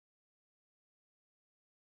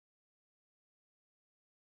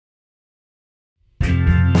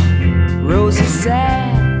Rosie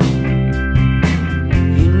said,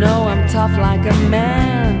 you know I'm tough like a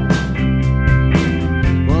man.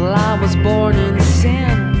 Well, I was born in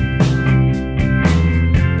sin,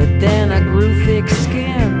 but then I grew thick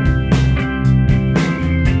skin.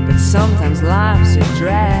 But sometimes life's a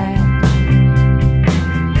drag,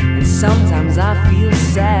 and sometimes I feel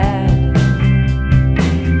sad.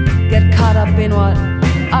 Get caught up in what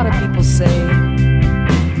other people say,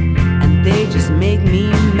 and they just make me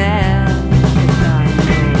mad. I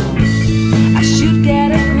know I should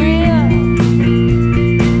get a grip,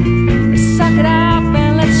 suck it up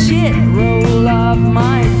and let shit roll off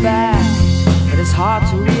my back. But it's hard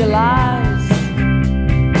to realize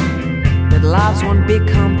that life's one big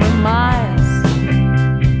compromise.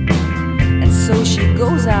 And so she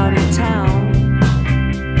goes out in town,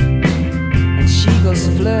 and she goes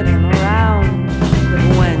flirting around. But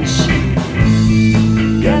when she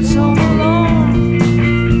gets home alone,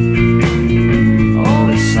 oh,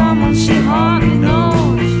 with someone she hardly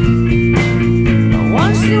knows, but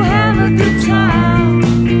wants to have a good time,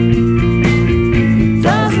 it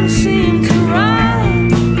doesn't seem to rhyme.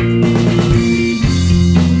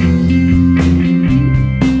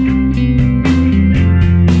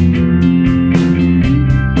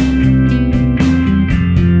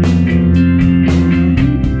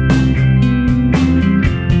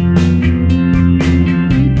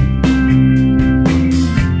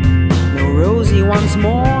 Once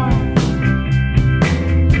more,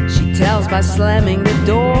 she tells by slamming the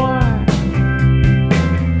door.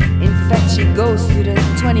 In fact, she goes to the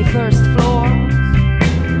 21st floor.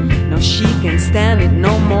 No, she can't stand it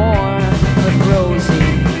no more. But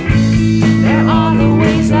Rosie, there are the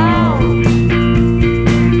ways out.